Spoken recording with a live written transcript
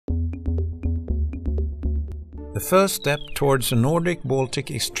The first step towards a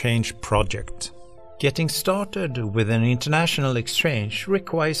Nordic-Baltic exchange project. Getting started with an international exchange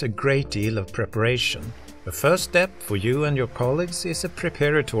requires a great deal of preparation. The first step for you and your colleagues is a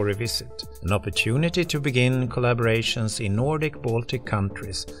preparatory visit, an opportunity to begin collaborations in Nordic-Baltic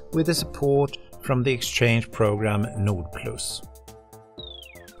countries with the support from the exchange program Nordplus.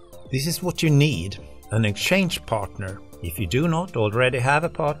 This is what you need, an exchange partner. If you do not already have a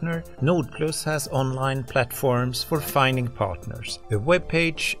partner, Nordplus has online platforms for finding partners. The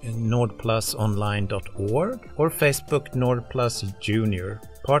webpage nordplusonline.org or Facebook Nordplus Junior,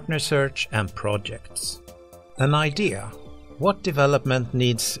 partner search and projects. An idea. What development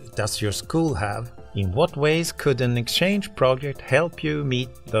needs does your school have? In what ways could an exchange project help you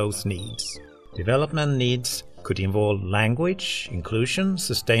meet those needs? Development needs could involve language, inclusion,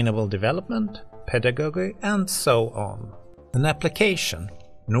 sustainable development, pedagogy, and so on. An application.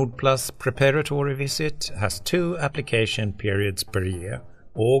 Nordplus Preparatory Visit has 2 application periods per year,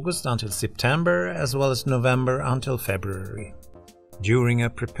 August until September as well as November until February. During a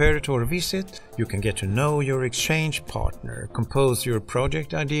preparatory visit, you can get to know your exchange partner, compose your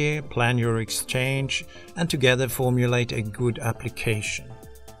project idea, plan your exchange, and together formulate a good application.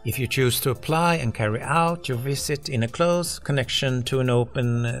 If you choose to apply and carry out your visit in a close connection to an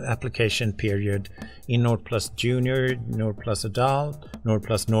open application period in Nordplus Junior, Nordplus Adult,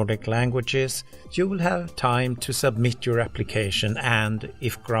 Nordplus Nordic Languages, you will have time to submit your application and,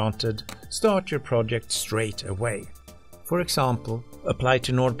 if granted, start your project straight away. For example, apply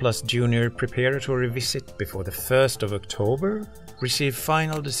to Nordplus Junior Preparatory Visit before the 1st of October, receive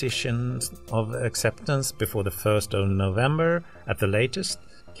final decisions of acceptance before the 1st of November at the latest,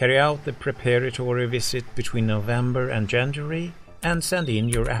 carry out the preparatory visit between November and January, and send in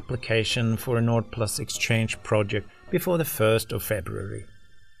your application for a Nordplus exchange project before the 1st of February.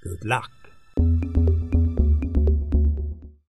 Good luck!